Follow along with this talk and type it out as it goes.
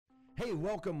Hey,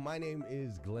 welcome. My name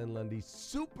is Glenn Lundy.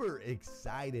 Super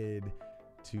excited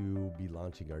to be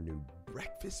launching our new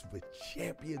Breakfast with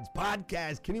Champions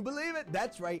podcast. Can you believe it?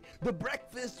 That's right. The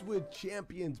Breakfast with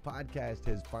Champions podcast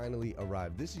has finally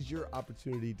arrived. This is your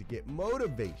opportunity to get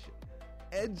motivation,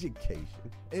 education,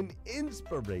 and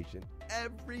inspiration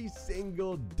every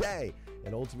single day.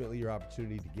 And ultimately, your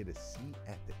opportunity to get a seat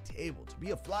at the table, to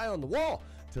be a fly on the wall,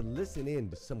 to listen in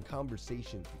to some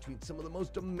conversations between some of the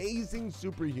most amazing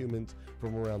superhumans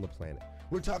from around the planet.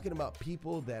 We're talking about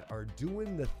people that are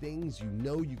doing the things you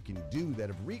know you can do, that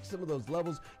have reached some of those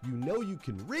levels you know you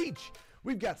can reach.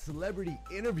 We've got celebrity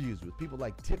interviews with people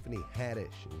like Tiffany Haddish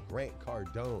and Grant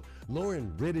Cardone,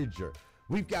 Lauren Rittiger.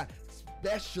 We've got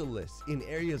specialists in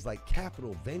areas like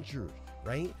capital ventures,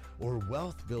 right? Or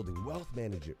wealth building, wealth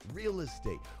management, real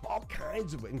estate, all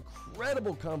kinds of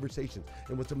incredible conversations.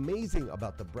 And what's amazing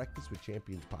about the Breakfast with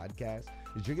Champions podcast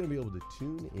is you're going to be able to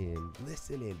tune in,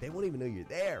 listen in. They won't even know you're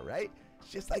there, right? It's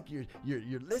just like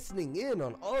you're listening in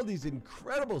on all these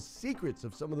incredible secrets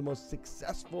of some of the most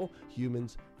successful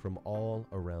humans from all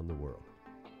around the world.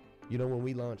 You know, when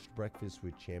we launched Breakfast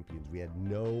with Champions, we had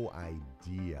no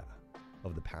idea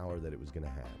of the power that it was going to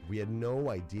have. We had no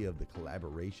idea of the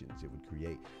collaborations it would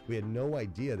create. We had no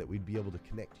idea that we'd be able to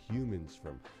connect humans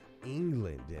from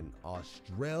England and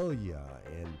Australia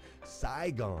and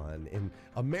Saigon and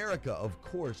America, of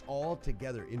course, all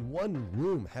together in one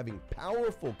room, having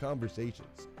powerful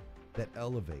conversations that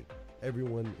elevate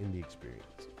everyone in the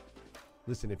experience.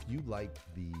 Listen, if you like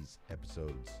these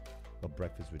episodes of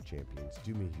Breakfast with Champions,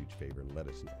 do me a huge favor and let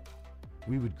us know.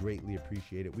 We would greatly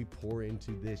appreciate it. We pour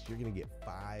into this. You're going to get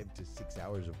 5 to 6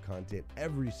 hours of content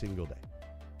every single day,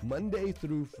 Monday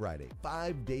through Friday,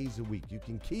 5 days a week. You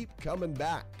can keep coming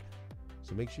back.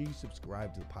 So make sure you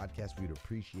subscribe to the podcast. We'd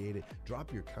appreciate it.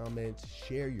 Drop your comments,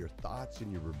 share your thoughts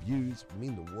and your reviews. It would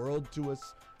mean the world to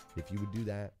us if you would do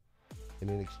that. And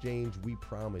in exchange, we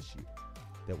promise you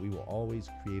that we will always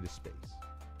create a space,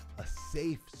 a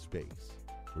safe space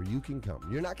where you can come.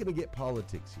 You're not going to get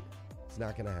politics here. It's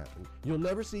not going to happen. You'll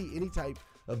never see any type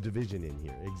of division in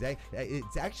here.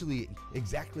 It's actually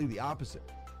exactly the opposite.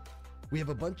 We have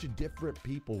a bunch of different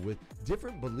people with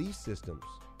different belief systems,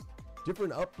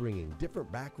 different upbringing, different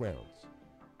backgrounds.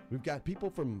 We've got people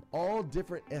from all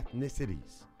different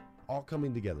ethnicities all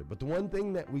coming together. But the one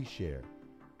thing that we share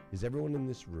is everyone in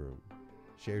this room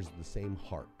shares the same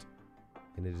heart.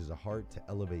 And it is a heart to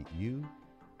elevate you,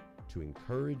 to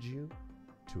encourage you,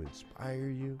 to inspire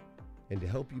you, and to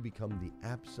help you become the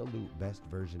absolute best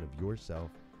version of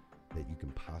yourself that you can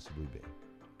possibly be.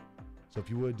 So if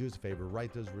you would, do us a favor,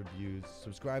 write those reviews,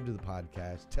 subscribe to the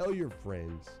podcast, tell your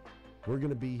friends. We're going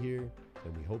to be here,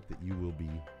 and we hope that you will be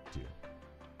too.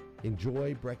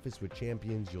 Enjoy Breakfast with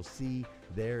Champions. You'll see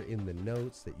there in the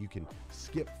notes that you can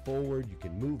skip forward, you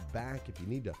can move back. If you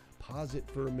need to pause it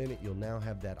for a minute, you'll now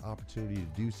have that opportunity to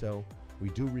do so. We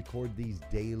do record these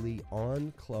daily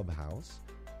on Clubhouse.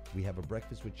 We have a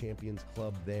Breakfast with Champions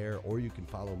club there, or you can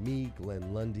follow me,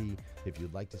 Glenn Lundy, if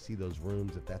you'd like to see those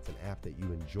rooms. If that's an app that you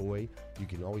enjoy, you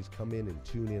can always come in and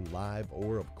tune in live,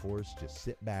 or of course, just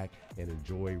sit back and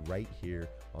enjoy right here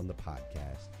on the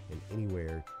podcast and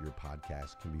anywhere your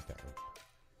podcast can be found.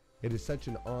 It is such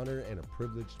an honor and a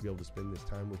privilege to be able to spend this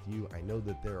time with you. I know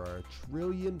that there are a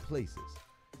trillion places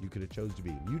you could have chose to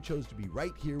be. You chose to be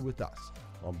right here with us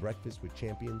on Breakfast with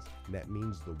Champions, and that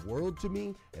means the world to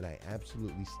me, and I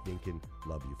absolutely stinking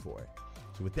love you for it.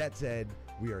 So with that said,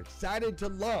 we are excited to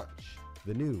launch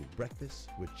the new Breakfast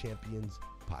with Champions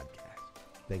podcast.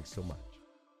 Thanks so much.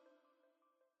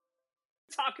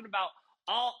 Talking about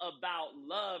all about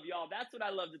love, y'all. That's what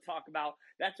I love to talk about.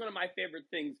 That's one of my favorite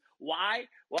things. Why?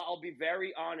 Well, I'll be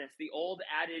very honest. The old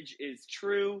adage is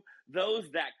true. Those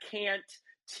that can't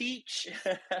teach.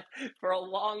 For a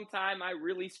long time, I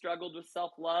really struggled with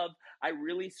self-love. I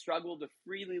really struggled with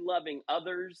freely loving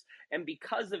others. And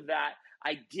because of that,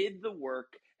 I did the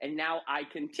work, and now I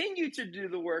continue to do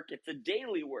the work. It's a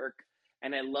daily work,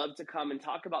 and I love to come and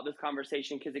talk about this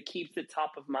conversation because it keeps it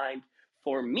top of mind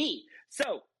for me.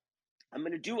 So I'm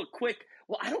going to do a quick,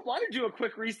 well, I don't want to do a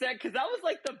quick reset because that was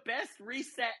like the best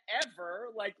reset ever.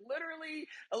 Like literally,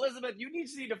 Elizabeth, you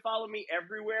need to follow me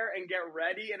everywhere and get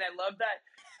ready. And I love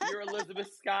that you're Elizabeth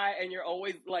Skye and you're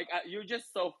always like, you're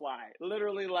just so fly.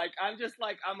 Literally, like, I'm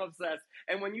obsessed.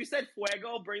 And when you said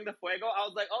fuego, bring the fuego, I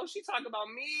was like, oh, she talking about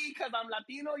me because I'm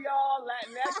Latino, y'all.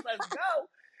 Latinx, let's go.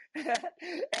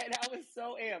 And I was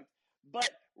so amped. But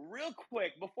real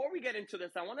quick, before we get into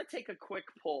this, I want to take a quick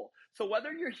poll. So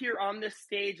whether you're here on this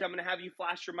stage, I'm going to have you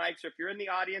flash your mics, or if you're in the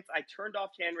audience, I turned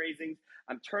off hand raisings.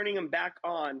 I'm turning them back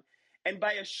on. And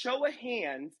by a show of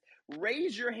hands,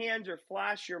 raise your hands or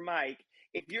flash your mic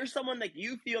if you're someone that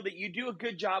you feel that you do a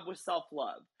good job with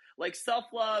self-love, like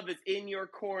self-love is in your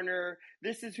corner,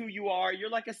 this is who you are, you're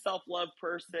like a self-love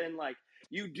person, like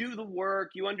you do the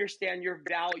work, you understand your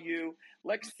value.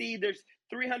 Let's see, there's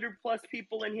 300 plus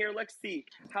people in here. Let's see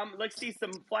some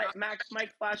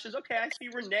mic flashes. Okay, I see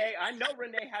Renee. I know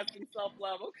Renee has some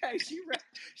self-love. Okay,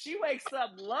 she wakes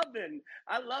up loving.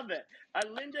 I love it.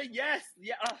 Linda, yes,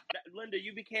 yeah. Linda,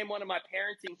 you became one of my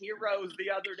parenting heroes the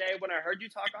other day when I heard you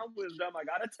talk on wisdom. I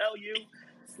gotta tell you,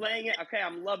 slaying it. Okay,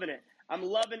 I'm loving it. I'm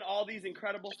loving all these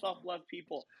incredible self-love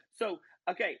people. So,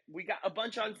 okay, we got a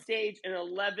bunch on stage and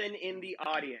 11 in the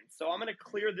audience. So I'm gonna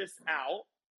clear this out.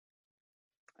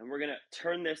 And we're going to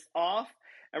turn this off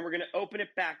and we're going to open it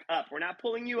back up. We're not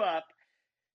pulling you up.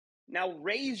 Now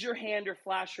raise your hand or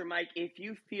flash your mic if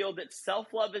you feel that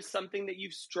self-love is something that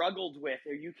you've struggled with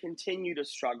or you continue to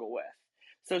struggle with.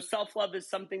 So self-love is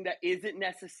something that isn't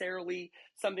necessarily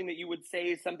something that you would say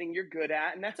is something you're good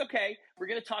at, and that's okay. We're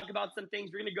going to talk about some things.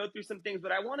 We're going to go through some things,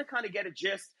 but I want to kind of get a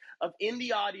gist of, in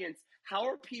the audience, how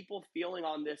are people feeling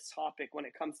on this topic when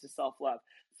it comes to self-love?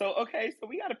 So, okay, so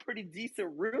we got a pretty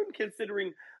decent room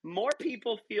considering more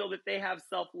people feel that they have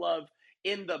self-love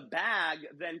in the bag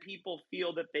than people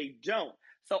feel that they don't.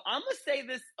 So I'm going to say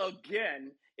this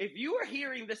again. If you are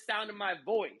hearing the sound of my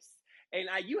voice and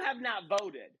you have not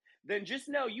voted, then just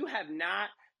know you have not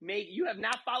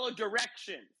followed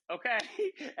directions, okay?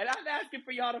 And I'm asking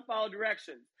for y'all to follow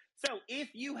directions. So if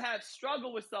you have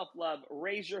struggled with self-love,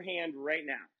 raise your hand right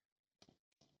now.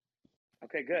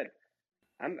 Okay, good.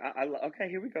 Okay,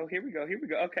 here we go.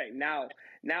 Okay,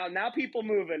 now people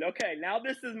moving. Okay, now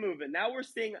this is moving. Now we're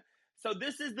seeing. So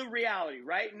this is the reality,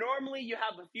 right? Normally you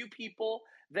have a few people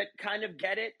that kind of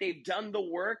get it. They've done the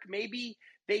work. Maybe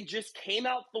they just came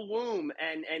out the womb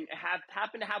and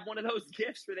happen to have one of those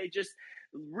gifts where they just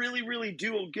really, really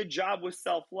do a good job with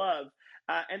self-love.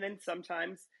 And then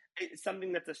sometimes it's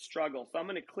something that's a struggle. So I'm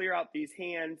going to clear out these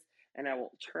hands and I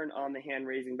will turn on the hand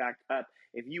raising back up.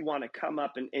 If you want to come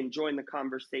up and join the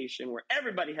conversation where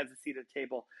everybody has a seat at the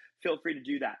table, feel free to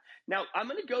do that. Now, I'm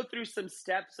going to go through some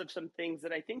steps of some things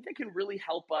that I think that can really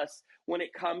help us when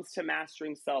it comes to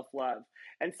mastering self-love.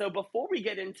 And so before we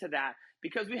get into that,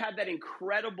 because we had that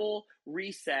incredible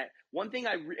reset, one thing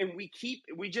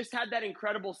we just had that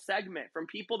incredible segment from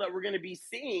people that we're going to be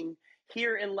seeing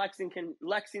here in Lexington,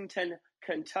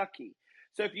 Kentucky.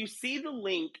 So if you see the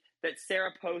link that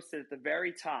Sarah posted at the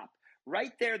very top,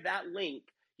 right there, that link,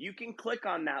 you can click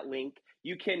on that link.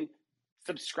 You can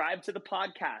subscribe to the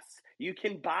podcast. You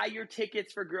can buy your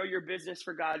tickets for Grow Your Business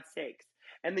for God's sakes.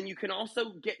 And then you can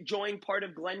also join part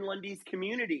of Glenn Lundy's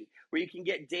community where you can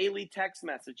get daily text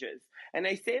messages. And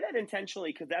I say that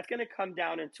intentionally because that's going to come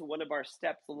down into one of our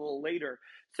steps a little later.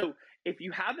 So if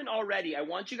you haven't already, I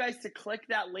want you guys to click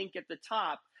that link at the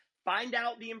top. Find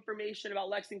out the information about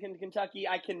Lexington, Kentucky.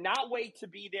 I cannot wait to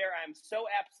be there. I'm so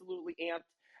absolutely amped.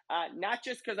 Not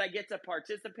just because I get to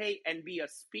participate and be a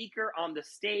speaker on the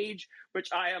stage, which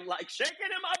I am like shaking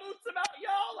in my boots about,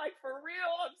 y'all, like for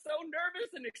real. I'm so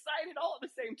nervous and excited all at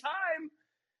the same time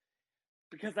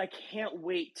because I can't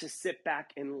wait to sit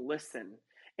back and listen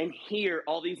and hear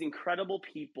all these incredible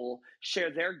people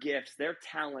share their gifts, their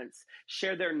talents,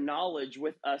 share their knowledge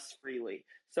with us freely.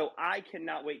 So I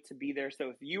cannot wait to be there. So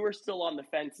if you are still on the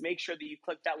fence, make sure that you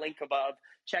click that link above,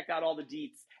 check out all the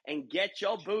deets, and get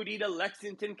your booty to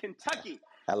Lexington, Kentucky.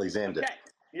 Alexander. Okay.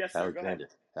 Yes, sir.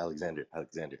 Alexander.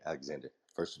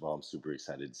 First of all, I'm super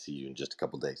excited to see you in just a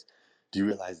couple days. Do you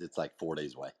realize it's like 4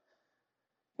 days away?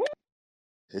 Woo!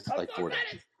 It's like 4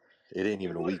 days. It ain't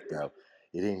even a week, bro.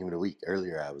 It ain't even a week.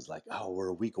 Earlier, I was like, oh, we're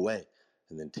a week away.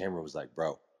 And then Tamara was like,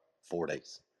 bro, 4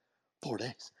 days. 4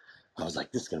 days. I was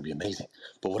like, this is going to be amazing.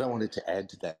 But what I wanted to add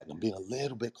to that, and I'm being a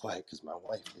little bit quiet because my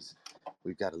wife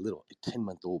we've got a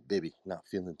 10-month-old baby, not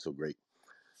feeling so great.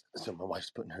 So my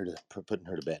wife's putting her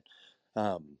to bed.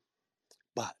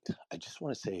 But I just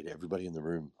want to say to everybody in the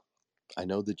room, I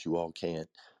know that you all can't.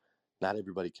 Not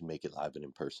everybody can make it live and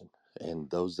in person. And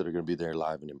those that are going to be there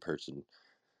live and in person,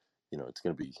 it's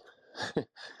going to be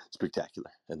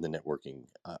spectacular. And the networking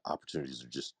opportunities are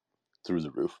just through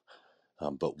the roof.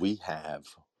 But we have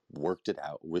worked it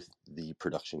out with the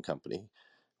production company,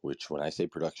 which when I say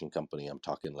production company, I'm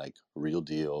talking like real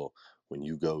deal. When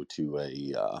you go to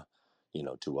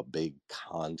to a big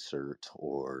concert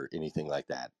or anything like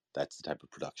that, that's the type of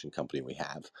production company we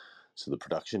have. So the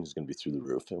production is going to be through the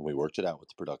roof, and we worked it out with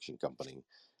the production company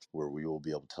where we will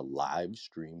be able to live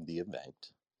stream the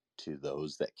event to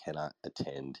those that cannot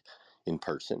attend in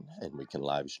person, and we can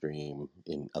live stream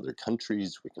in other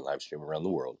countries. We can live stream around the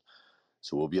world.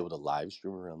 So we'll be able to live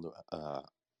stream around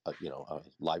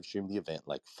live stream the event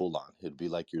like full on. It'd be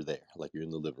like you're there, like you're in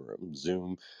the living room,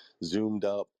 zoomed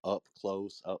up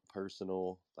close, up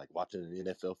personal, like watching an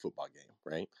NFL football game,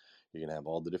 right? You're gonna have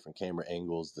all the different camera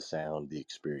angles, the sound, the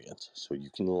experience. So you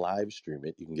can live stream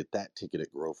it. You can get that ticket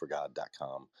at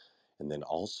growforgod.com. And then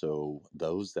also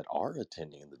those that are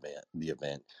attending the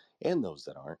event and those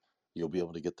that aren't, you'll be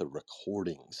able to get the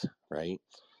recordings, right?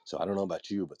 So I don't know about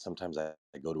you, but sometimes I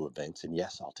go to events and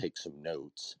yes, I'll take some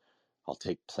notes. I'll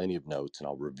take plenty of notes and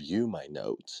I'll review my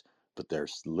notes, but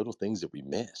there's little things that we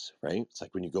miss, right? It's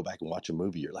like when you go back and watch a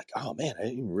movie, you're like, oh man, I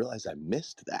didn't even realize I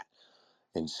missed that.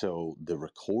 And so the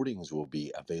recordings will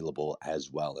be available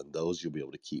as well, and those you'll be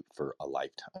able to keep for a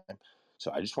lifetime.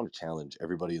 So I just want to challenge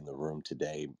everybody in the room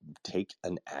today, take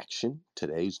an action.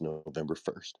 Today's November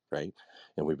 1st, right?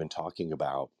 And we've been talking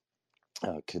about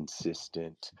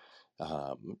consistent,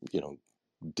 um, you know,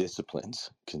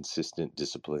 consistent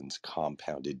disciplines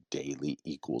compounded daily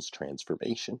equals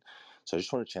transformation. So I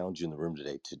just want to challenge you in the room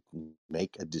today to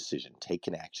make a decision, take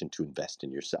an action to invest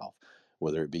in yourself,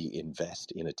 whether it be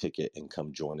invest in a ticket and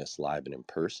come join us live and in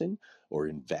person, or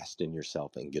invest in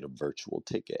yourself and get a virtual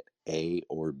ticket, A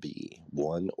or B,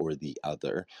 one or the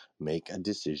other. Make a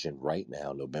decision right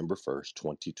now, November 1st,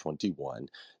 2021,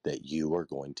 that you are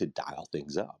going to dial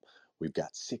things up. We've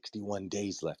got 61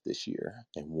 days left this year.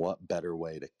 And what better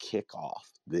way to kick off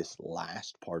this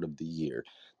last part of the year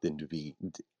than to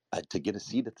get a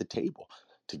seat at the table,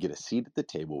 to get a seat at the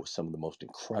table with some of the most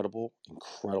incredible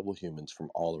humans from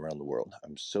all around the world.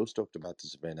 I'm so stoked about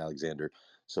this event, Alexander.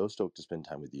 So stoked to spend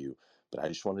time with you. But I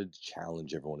just wanted to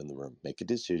challenge everyone in the room. Make a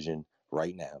decision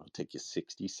right now. It'll take you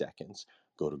 60 seconds.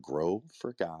 Go to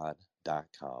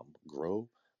growforgod.com.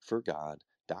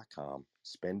 Growforgod.com.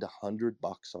 Spend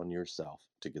 $100 on yourself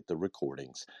to get the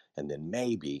recordings, and then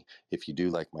maybe if you do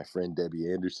like my friend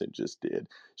Debbie Anderson just did,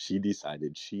 she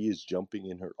decided she is jumping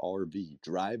in her RV,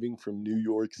 driving from New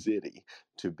York City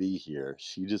to be here.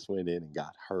 She just went in and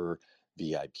got her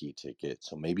VIP ticket.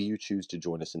 So maybe you choose to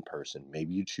join us in person,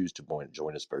 maybe you choose to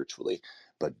join us virtually,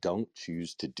 but don't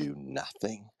choose to do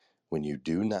nothing. When you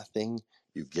do nothing,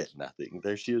 you get nothing.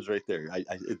 There she is right there.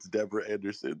 It's Deborah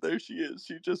Anderson. There she is.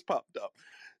 She just popped up.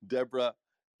 Deborah,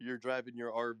 you're driving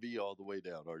your RV all the way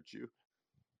down, aren't you?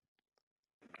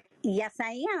 Yes,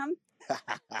 I am.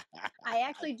 I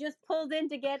actually just pulled in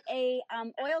to get a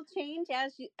oil change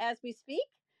as we speak.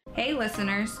 Hey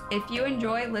listeners, if you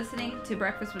enjoy listening to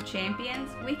Breakfast with Champions,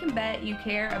 we can bet you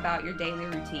care about your daily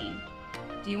routine.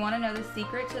 Do you want to know the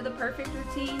secret to the perfect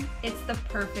routine? It's the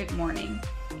perfect morning.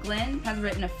 Glenn has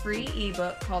written a free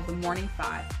ebook called The Morning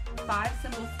 5, 5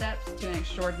 simple steps to an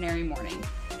extraordinary morning.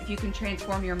 If you can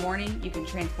transform your morning, you can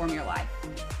transform your life.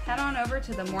 Head on over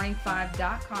to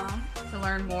themorning5.com to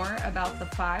learn more about the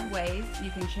 5 ways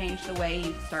you can change the way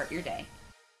you start your day.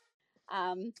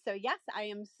 So yes, I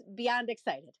am beyond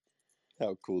excited.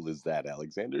 How cool is that,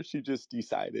 Alexander? She just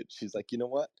decided. She's like, you know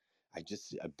what? I've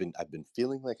been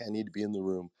feeling like I need to be in the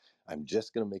room. I'm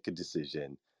just gonna make a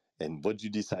decision. And what'd you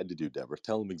decide to do, Deborah?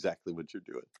 Tell them exactly what you're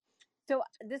doing. So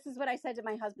this is what I said to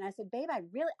my husband. I said, babe, I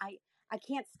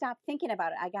can't stop thinking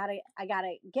about it. I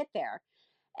gotta get there.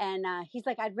 And he's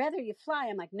like, I'd rather you fly.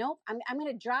 I'm like, nope. I'm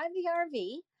gonna drive the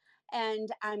RV, and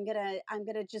I'm gonna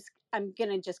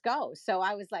just go. So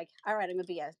I was like, all right, I'm gonna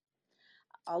be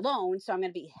alone, so I'm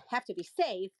gonna have to be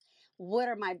safe. What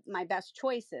are my best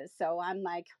choices? So I'm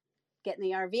like, getting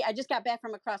the RV. I just got back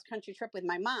from a cross country trip with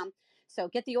my mom, so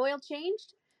get the oil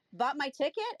changed, bought my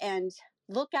ticket, and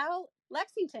look out,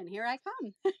 Lexington, here I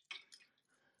come.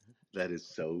 That is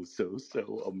so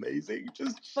amazing.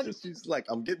 She's like,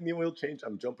 I'm getting the oil change.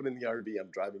 I'm jumping in the RV. I'm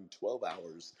driving 12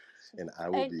 hours, and I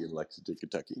will be in Lexington,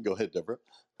 Kentucky. Go ahead, Deborah.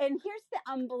 And here's the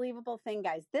unbelievable thing,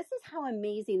 guys. This is how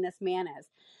amazing this man is.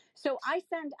 So I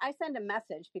send a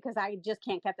message because I just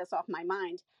can't get this off my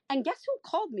mind. And guess who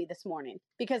called me this morning?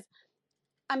 Because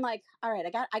I'm like, all right,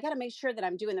 I got to make sure that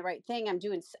I'm doing the right thing. I'm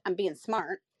being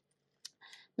smart.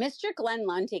 Mr. Glenn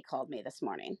Lundy called me this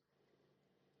morning.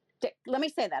 Let me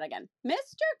say that again.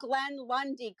 Mr. Glenn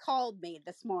Lundy called me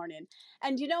this morning.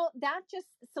 And that just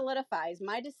solidifies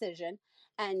my decision,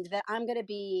 and that I'm going to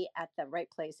be at the right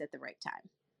place at the right time,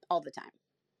 all the time.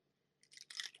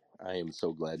 I am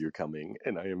so glad you're coming,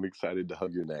 and I am excited to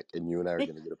hug your neck, and you and I are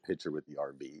going to get a picture with the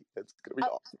RV. It's going to be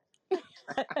awesome.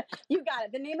 You got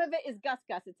it. The name of it is Gus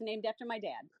Gus. It's named after my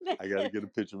dad. I got to get a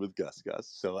picture with Gus Gus.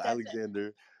 So that's Alexander,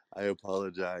 it. I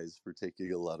apologize for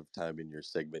taking a lot of time in your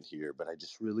segment here, but I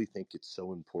just really think it's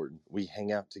so important. We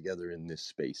hang out together in this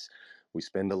space. We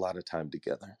spend a lot of time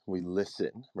together. We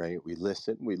listen, right? We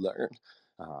listen, we learn.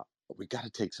 We got to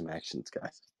take some actions,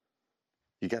 guys.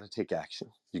 You got to take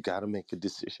action. You got to make a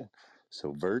decision.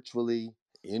 So virtually,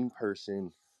 in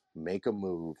person, make a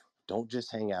move. Don't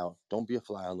just hang out. Don't be a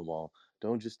fly on the wall.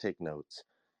 Don't just take notes.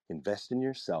 Invest in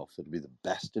yourself. It'll be the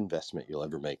best investment you'll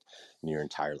ever make in your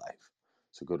entire life.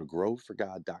 So go to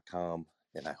growforgod.com,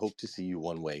 and I hope to see you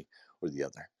one way or the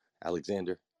other.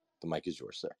 Alexander, the mic is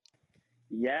yours, sir.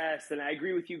 Yes, and I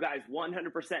agree with you guys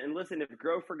 100%. And listen, if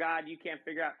Grow for God you can't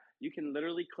figure out, you can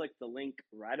literally click the link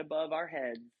right above our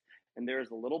heads, and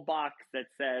there's a little box that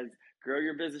says Grow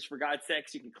Your Business for God's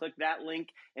Sakes. You can click that link,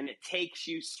 and it takes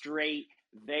you straight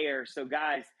there. So,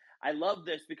 guys, I love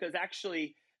this because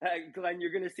actually, Glenn,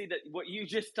 you're going to see that what you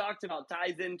just talked about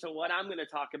ties into what I'm going to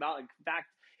talk about. In fact,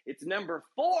 it's number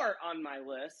 4 on my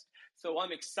list. So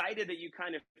I'm excited that you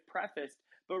kind of prefaced,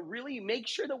 but really make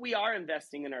sure that we are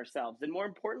investing in ourselves. And more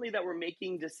importantly, that we're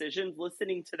making decisions,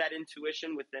 listening to that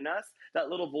intuition within us, that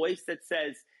little voice that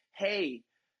says, hey,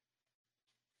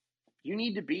 you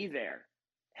need to be there.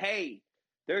 Hey,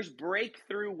 there's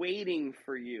breakthrough waiting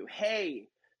for you. Hey,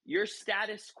 your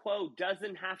status quo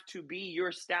doesn't have to be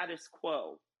your status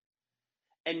quo.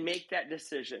 And make that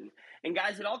decision. And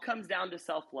guys, it all comes down to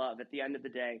self-love at the end of the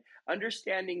day.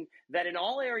 Understanding that in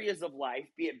all areas of life,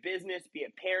 be it business, be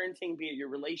it parenting, be it your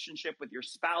relationship with your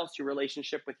spouse, your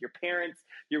relationship with your parents,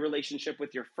 your relationship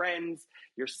with your friends,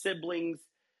 your siblings,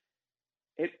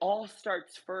 it all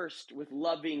starts first with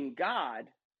loving God,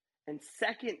 and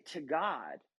second to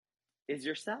God is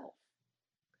yourself.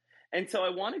 And so I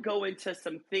want to go into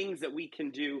some things that we can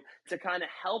do to kind of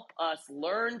help us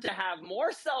learn to have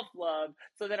more self-love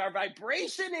so that our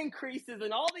vibration increases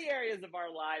in all the areas of our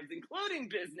lives, including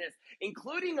business,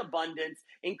 including abundance,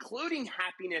 including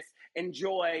happiness and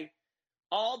joy,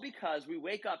 all because we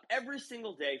wake up every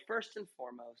single day, first and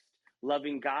foremost,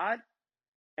 loving God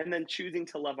and then choosing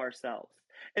to love ourselves.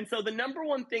 And so the number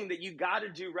one thing that you got to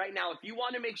do right now, if you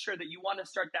want to make sure that you want to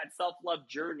start that self-love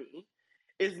journey,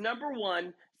 is number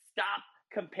 1, stop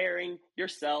comparing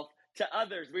yourself to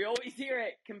others. We always hear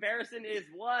it. Comparison is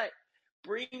what?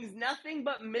 Brings nothing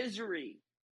but misery.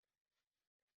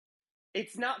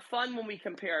 It's not fun when we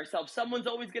compare ourselves. Someone's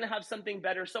always going to have something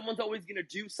better. Someone's always going to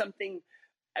do something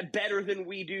better than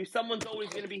we do. Someone's always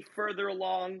going to be further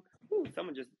along. Ooh,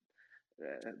 someone just,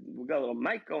 we got a little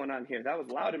mic going on here. That was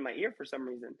loud in my ear for some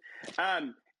reason.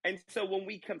 And so when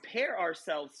we compare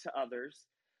ourselves to others,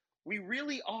 we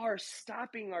really are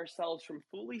stopping ourselves from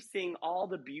fully seeing all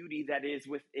the beauty that is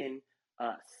within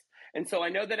us. And so I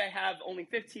know that I have only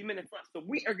 15 minutes left, so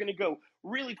we are going to go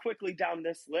really quickly down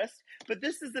this list. But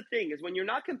this is the thing, is when you're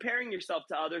not comparing yourself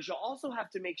to others, you'll also have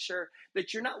to make sure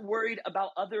that you're not worried about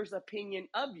others' opinion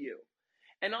of you.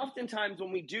 And oftentimes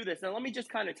when we do this, now let me just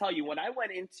kind of tell you, when I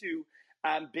went into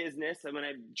business and when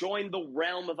I joined the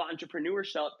realm of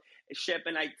entrepreneurship,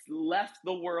 and I left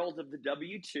the world of the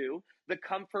W-2, the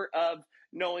comfort of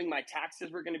knowing my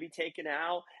taxes were going to be taken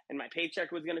out and my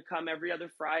paycheck was going to come every other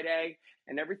Friday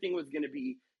and everything was going to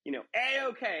be,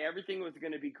 A-okay, everything was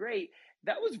going to be great.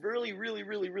 That was really, really,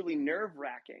 really, really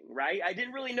nerve-wracking, right? I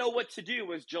didn't really know what to do. It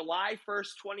was July 1st,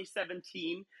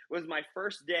 2017 was my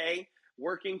first day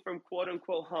working from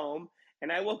quote-unquote home, and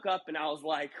I woke up and I was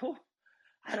like, oh,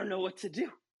 I don't know what to do.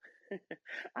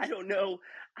 I don't know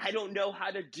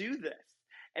how to do this.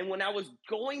 And when I was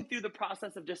going through the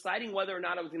process of deciding whether or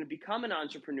not I was going to become an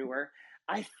entrepreneur,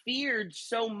 I feared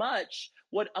so much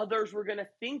what others were going to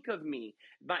think of me.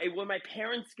 Were my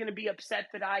parents going to be upset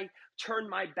that I turned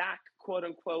my back, quote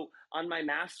unquote, on my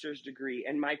master's degree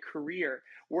and my career?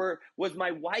 Was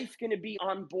my wife going to be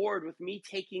on board with me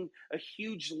taking a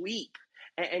huge leap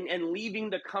and leaving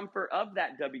the comfort of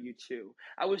that W-2?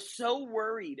 I was so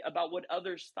worried about what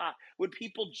others thought. Would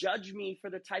people judge me for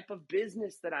the type of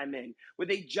business that I'm in? Would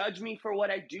they judge me for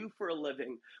what I do for a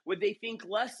living? Would they think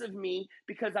less of me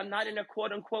because I'm not in a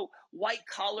quote unquote white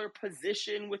collar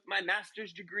position with my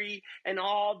master's degree and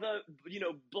all the,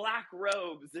 black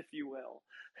robes, if you will,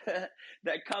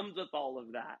 that comes with all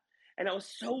of that? And I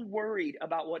was so worried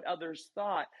about what others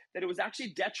thought that it was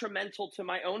actually detrimental to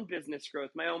my own business growth,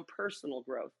 my own personal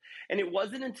growth. And it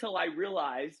wasn't until I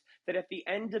realized that at the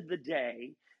end of the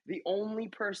day, the only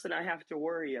person I have to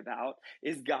worry about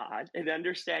is God, and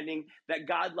understanding that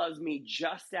God loves me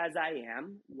just as I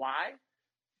am. Why?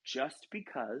 Just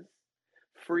because,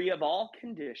 free of all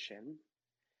condition.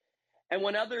 And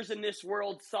when others in this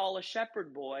world saw a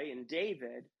shepherd boy in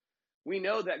David, we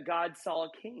know that God saw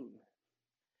a king.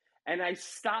 And I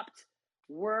stopped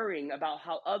worrying about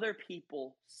how other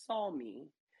people saw me,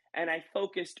 and I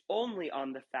focused only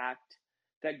on the fact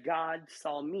that God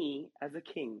saw me as a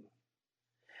king.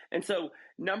 And so,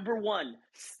 number 1,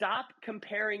 stop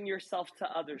comparing yourself to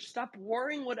others. Stop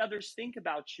worrying what others think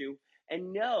about you,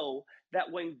 and know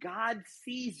that when God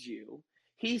sees you,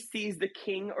 He sees the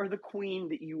king or the queen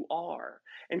that you are.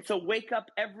 And so wake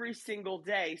up every single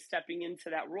day stepping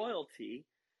into that royalty,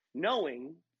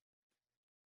 knowing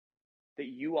that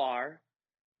you are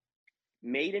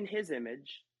made in his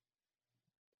image,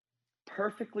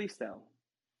 perfectly so.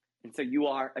 And so you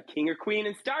are a king or queen,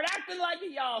 and start acting like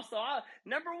it, y'all. So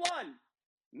number one,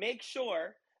 make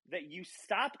sure that you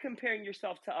stop comparing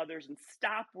yourself to others and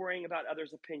stop worrying about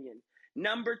others' opinion.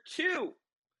 Number two,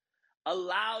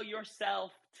 allow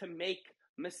yourself to make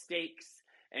mistakes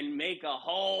and make a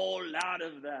whole lot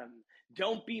of them.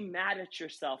 Don't be mad at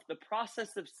yourself. The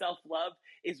process of self-love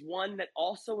is one that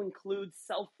also includes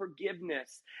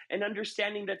self-forgiveness and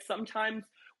understanding that sometimes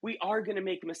we are going to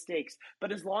make mistakes.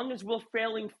 But as long as we're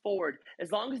failing forward,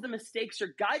 as long as the mistakes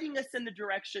are guiding us in the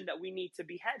direction that we need to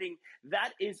be heading,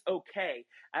 that is okay.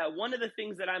 One of the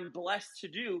things that I'm blessed to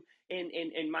do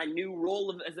in my new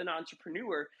role as an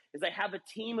entrepreneur is I have a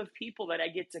team of people that I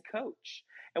get to coach.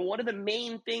 And one of the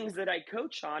main things that I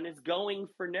coach on is going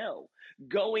for no,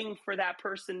 going for that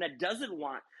person that doesn't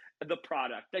want the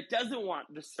product, that doesn't want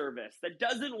the service, that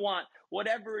doesn't want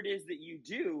whatever it is that you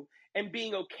do, and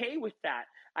being okay with that.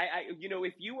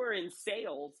 If you are in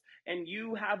sales and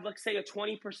you have, let's say, a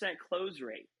 20% close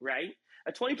rate, right?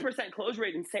 A 20% close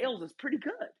rate in sales is pretty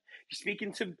good. You're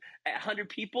speaking to 100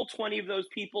 people, 20 of those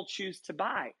people choose to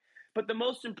buy. But the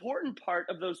most important part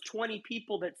of those 20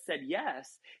 people that said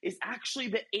yes is actually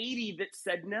the 80 that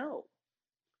said no.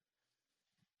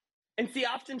 And see,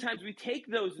 oftentimes we take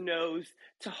those no's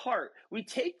to heart. We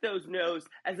take those no's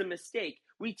as a mistake.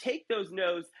 We take those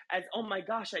no's as, oh my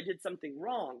gosh, I did something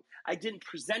wrong. I didn't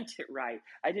present it right.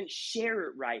 I didn't share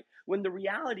it right. When the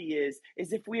reality is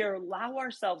if we allow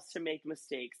ourselves to make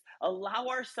mistakes, allow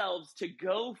ourselves to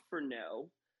go for no,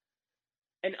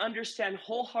 and understand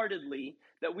wholeheartedly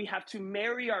that we have to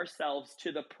marry ourselves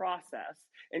to the process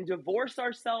and divorce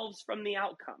ourselves from the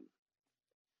outcome.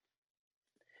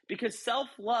 Because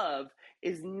self-love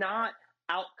is not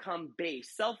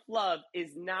outcome-based. Self-love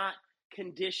is not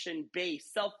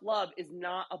condition-based. Self-love is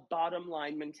not a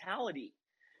bottom-line mentality.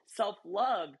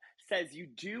 Self-love says you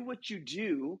do what you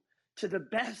do to the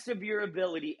best of your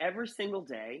ability every single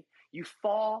day. You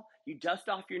fall, you dust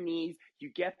off your knees,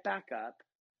 you get back up,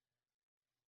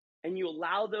 and you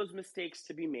allow those mistakes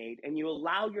to be made, and you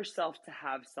allow yourself to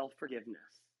have self-forgiveness.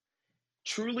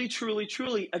 Truly, truly,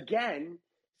 truly, again,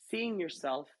 seeing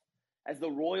yourself as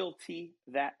the royalty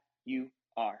that you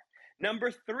are. Number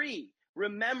three,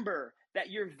 remember that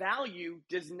your value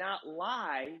does not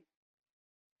lie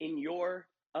in your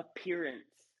appearance.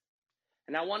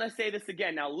 And I want to say this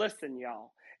again. Now listen,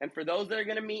 y'all. And for those that are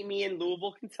going to meet me in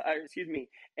Louisville,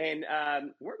 and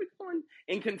where are we going?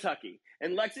 In Kentucky,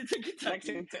 in Lexington,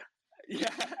 Kentucky. Yeah,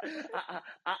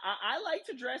 I like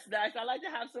to dress nice. I like to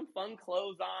have some fun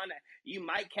clothes on. You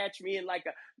might catch me in like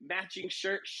a matching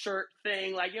shirt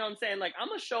thing. Like, you know what I'm saying? Like, I'm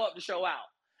going to show up to show out.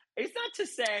 It's not to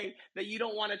say that you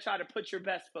don't want to try to put your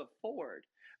best foot forward,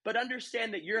 but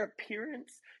understand that your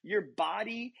appearance, your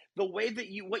body, the way that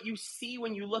what you see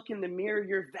when you look in the mirror,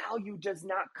 your value does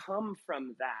not come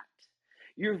from that.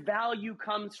 Your value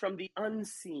comes from the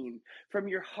unseen, from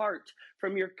your heart,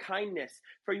 from your kindness,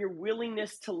 from your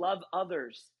willingness to love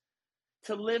others,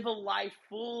 to live a life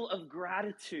full of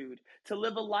gratitude, to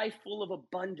live a life full of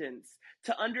abundance,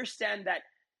 to understand that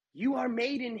you are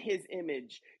made in his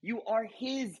image. You are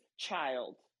his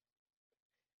child.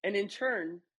 And in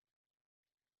turn,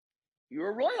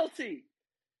 you're royalty.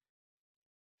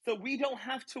 So we don't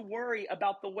have to worry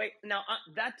about the way. Now,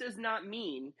 that does not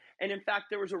mean, and in fact,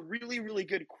 there was a really, really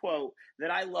good quote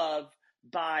that I love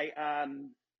by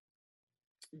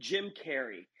Jim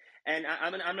Carrey. And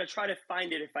I'm gonna try to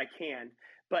find it if I can.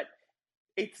 But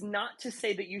it's not to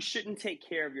say that you shouldn't take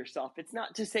care of yourself. It's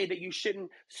not to say that you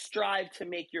shouldn't strive to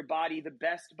make your body the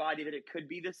best body that it could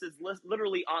be. This is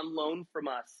literally on loan from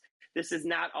us. This is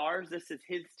not ours. This is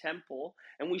his temple,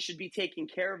 and we should be taking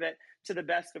care of it to the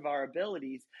best of our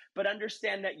abilities. But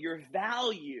understand that your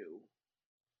value,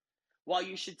 while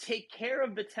you should take care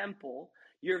of the temple,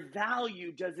 your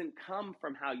value doesn't come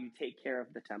from how you take care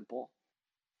of the temple.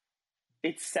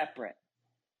 It's separate.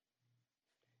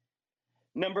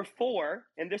 Number four,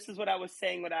 and this is what I was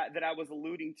saying that I was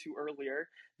alluding to earlier,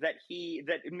 that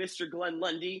Mr. Glenn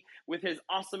Lundy, with his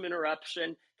awesome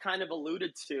interruption, kind of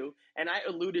alluded to, and I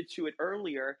alluded to it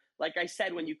earlier. Like I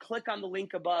said, when you click on the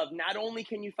link above, not only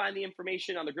can you find the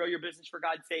information on the Grow Your Business for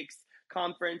God's Sakes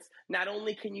conference, not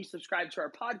only can you subscribe to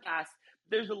our podcast,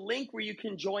 there's a link where you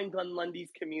can join Glenn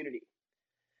Lundy's community.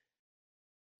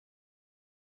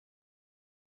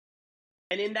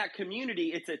 And in that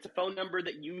community, it's a phone number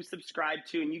that you subscribe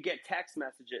to, and you get text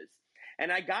messages. And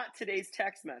I got today's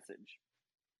text message.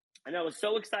 And I was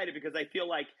so excited because I feel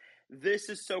like this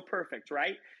is so perfect,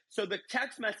 right? So the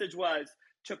text message was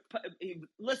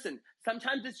listen,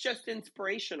 sometimes it's just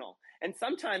inspirational. And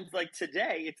sometimes, like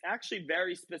today, it's actually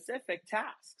very specific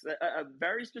tasks, a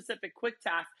very specific quick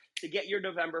task to get your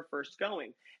November 1st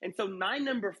going. And so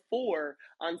number 4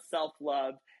 on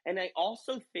self-love. And I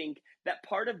also think that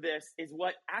part of this is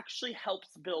what actually helps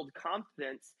build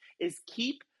confidence is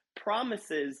keep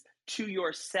promises to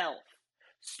yourself.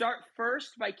 Start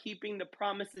first by keeping the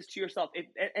promises to yourself.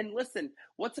 And listen,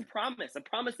 what's a promise? A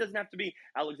promise doesn't have to be,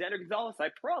 Alexander Gonzalez, I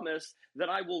promise that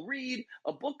I will read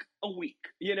a book a week.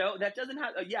 That doesn't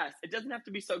have, yes, it doesn't have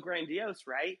to be so grandiose,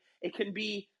 right? It can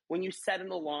be when you set an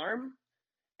alarm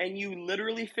and you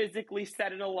literally physically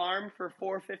set an alarm for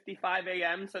 4:55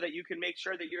 a.m. so that you can make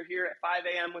sure that you're here at 5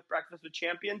 a.m. with Breakfast with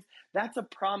Champions. That's a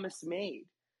promise made.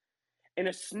 And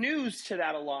a snooze to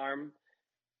that alarm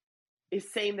is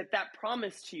saying that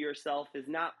promise to yourself is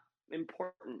not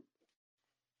important.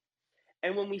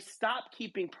 And when we stop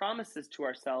keeping promises to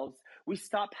ourselves, we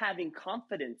stop having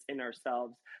confidence in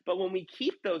ourselves. But when we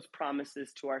keep those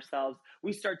promises to ourselves,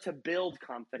 we start to build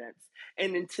confidence.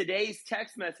 And in today's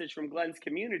text message from Glenn's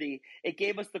community, it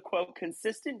gave us the quote,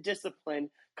 consistent discipline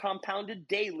compounded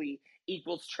daily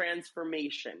equals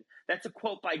transformation. That's a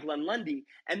quote by Glenn Lundy.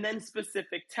 And then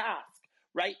specific task,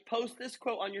 right? Post this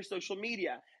quote on your social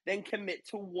media, then commit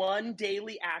to one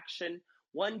daily action,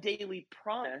 one daily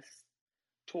promise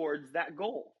towards that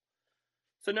goal.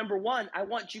 So number 1, I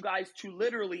want you guys to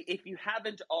literally, if you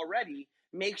haven't already,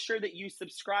 make sure that you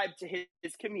subscribe to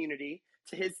his community,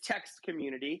 to his text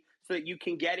community, so that you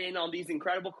can get in on these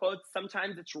incredible quotes.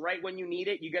 Sometimes it's right when you need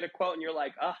it. You get a quote and you're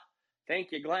like,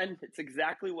 thank you, Glenn. It's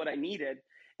exactly what I needed.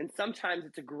 And sometimes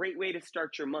it's a great way to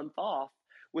start your month off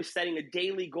with setting a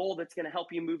daily goal that's going to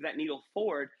help you move that needle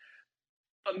forward.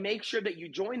 But make sure that you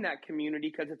join that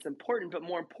community because it's important. But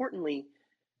more importantly,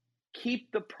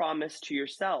 keep the promise to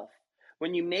yourself.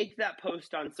 When you make that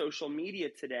post on social media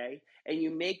today and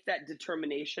you make that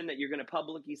determination that you're going to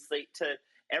publicly state to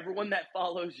everyone that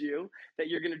follows you that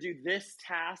you're going to do this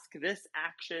task, this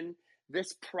action,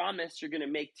 this promise you're going to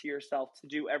make to yourself to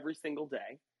do every single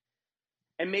day.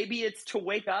 And maybe it's to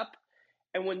wake up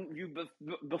and when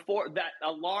before that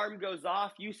alarm goes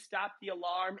off, you stop the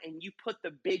alarm and you put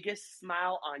the biggest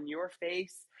smile on your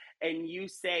face and you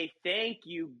say, thank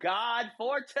you, God,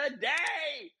 for today.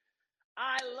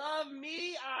 I love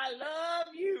me. I love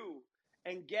you.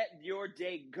 And get your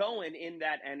day going in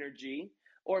that energy.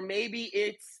 Or maybe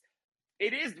it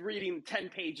is reading 10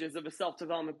 pages of a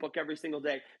self-development book every single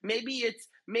day. Maybe it's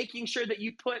making sure that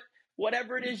you put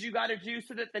whatever it is you got to do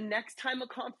so that the next time a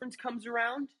conference comes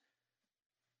around,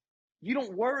 you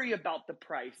don't worry about the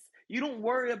price. You don't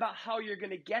worry about how you're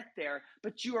going to get there,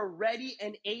 but you are ready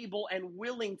and able and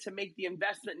willing to make the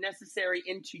investment necessary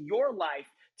into your life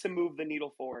to move the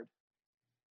needle forward.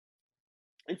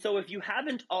 And so if you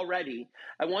haven't already,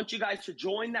 I want you guys to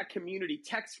join that community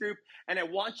text group, and I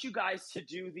want you guys to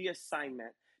do the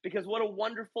assignment, because what a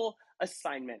wonderful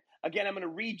assignment. Again, I'm going to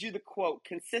read you the quote,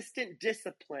 consistent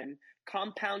discipline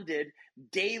compounded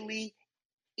daily.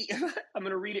 I'm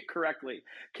going to read it correctly.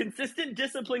 Consistent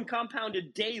discipline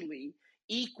compounded daily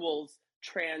equals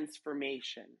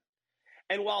transformation.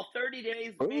 And while 30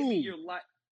 days maybe your life,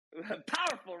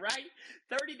 powerful, right?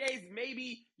 30 days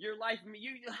maybe your life,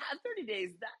 you have 30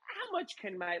 days. How much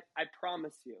can I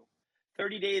promise you?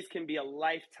 30 days can be a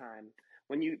lifetime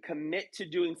when you commit to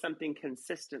doing something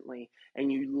consistently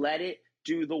and you let it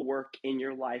do the work in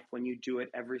your life when you do it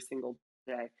every single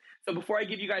day. So before I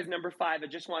give you guys number 5, I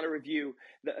just want to review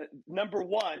number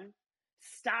 1,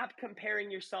 stop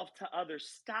comparing yourself to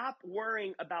others. Stop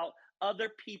worrying about other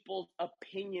people's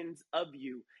opinions of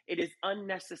you. It is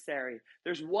unnecessary.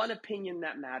 There's one opinion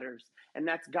that matters, and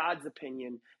that's God's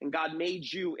opinion. And God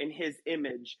made you in his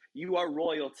image. You are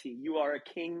royalty. You are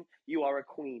a king. You are a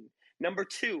queen. Number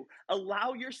 2,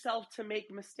 allow yourself to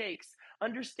make mistakes,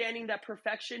 understanding that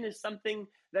perfection is something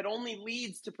that only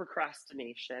leads to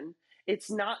procrastination.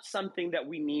 It's not something that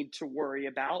we need to worry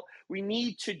about. We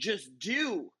need to just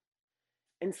do.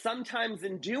 And sometimes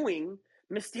in doing,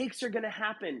 mistakes are going to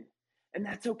happen, and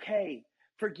that's okay.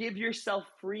 Forgive yourself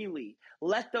freely.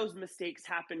 Let those mistakes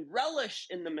happen. Relish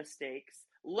in the mistakes.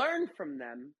 Learn from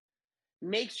them.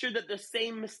 Make sure that the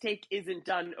same mistake isn't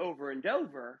done over and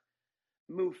over.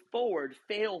 Move forward,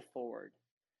 fail forward.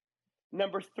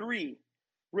 Number 3,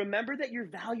 remember that your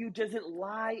value doesn't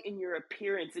lie in your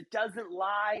appearance. It doesn't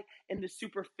lie in the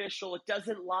superficial. It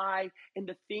doesn't lie in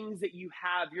the things that you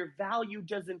have. Your value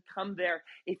doesn't come there.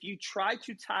 If you try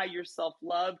to tie your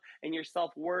self-love and your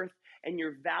self-worth and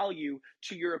your value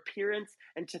to your appearance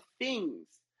and to things,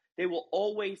 They will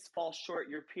always fall short.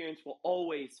 Your appearance will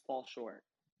always fall short.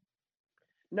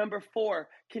 Number 4,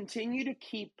 continue to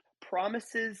keep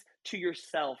promises to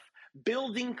yourself,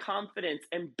 building confidence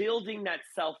and building that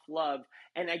self-love.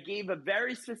 And I gave a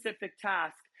very specific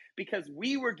task because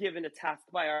we were given a task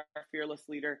by our fearless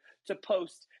leader to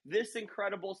post this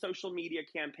incredible social media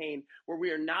campaign where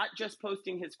we are not just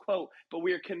posting his quote, but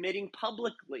we are committing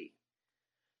publicly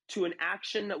to an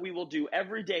action that we will do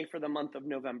every day for the month of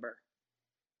November.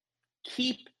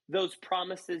 Keep those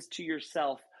promises to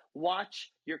yourself.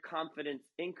 Watch your confidence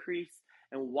increase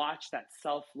and watch that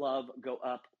self-love go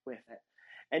up with it.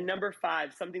 And number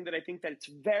 5, something that I think that it's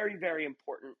very, very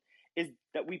important is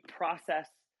that we process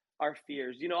our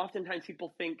fears. You know, oftentimes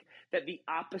people think that the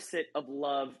opposite of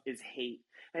love is hate.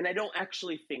 And I don't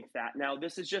actually think that. Now,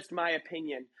 this is just my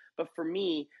opinion. But for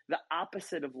me, the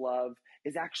opposite of love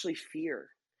is actually fear.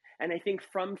 And I think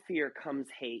from fear comes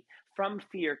hate. From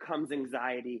fear comes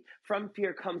anxiety. From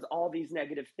fear comes all these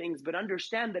negative things. But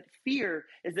understand that fear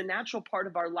is a natural part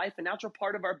of our life, a natural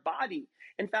part of our body.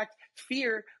 In fact,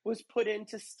 fear was put in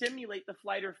to stimulate the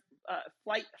fight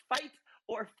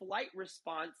or flight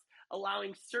response,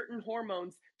 allowing certain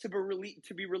hormones to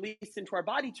be released into our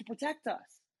body to protect us.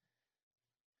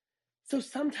 So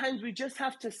sometimes we just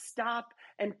have to stop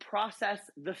and process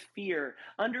the fear.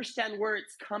 Understand where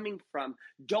it's coming from.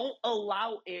 Don't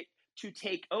allow it to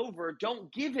take over.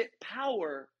 Don't give it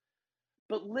power,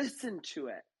 but listen to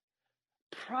it.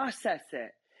 Process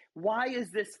it. Why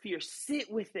is this fear?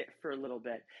 Sit with it for a little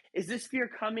bit. Is this fear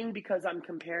coming because I'm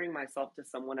comparing myself to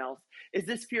someone else? Is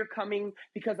this fear coming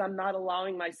because I'm not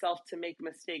allowing myself to make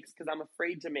mistakes because I'm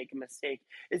afraid to make a mistake?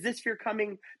 Is this fear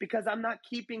coming because I'm not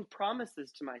keeping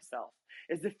promises to myself?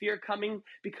 Is the fear coming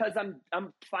because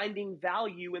I'm finding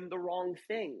value in the wrong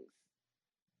things?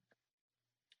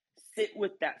 Sit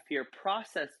with that fear,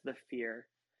 process the fear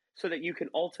so that you can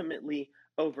ultimately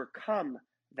overcome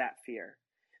that fear.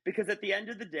 Because at the end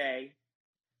of the day,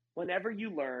 whenever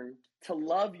you learn to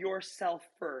love yourself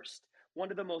first, one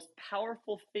of the most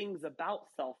powerful things about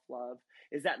self-love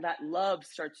is that love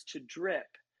starts to drip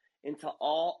into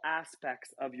all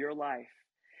aspects of your life.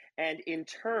 And in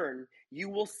turn, you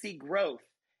will see growth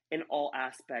in all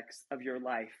aspects of your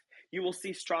life. You will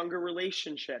see stronger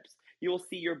relationships. You will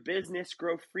see your business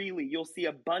grow freely. You'll see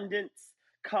abundance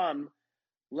come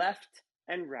left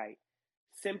and right.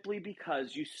 Simply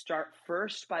because you start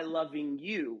first by loving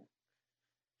you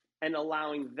and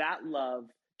allowing that love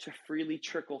to freely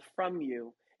trickle from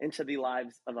you into the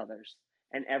lives of others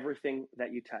and everything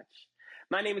that you touch.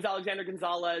 My name is Alexander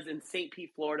Gonzalez in St.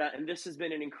 Pete, Florida, and this has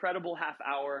been an incredible half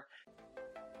hour.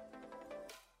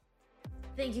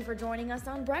 Thank you for joining us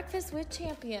on Breakfast with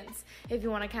Champions. If you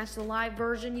want to catch the live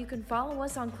version, you can follow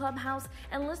us on Clubhouse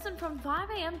and listen from 5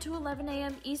 a.m. to 11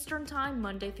 a.m. Eastern Time,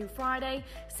 Monday through Friday,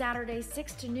 Saturdays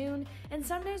 6 to noon, and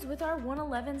Sundays with our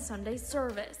 1:11 Sunday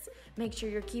service. Make sure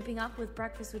you're keeping up with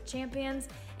Breakfast with Champions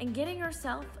and getting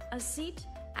yourself a seat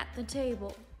at the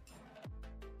table.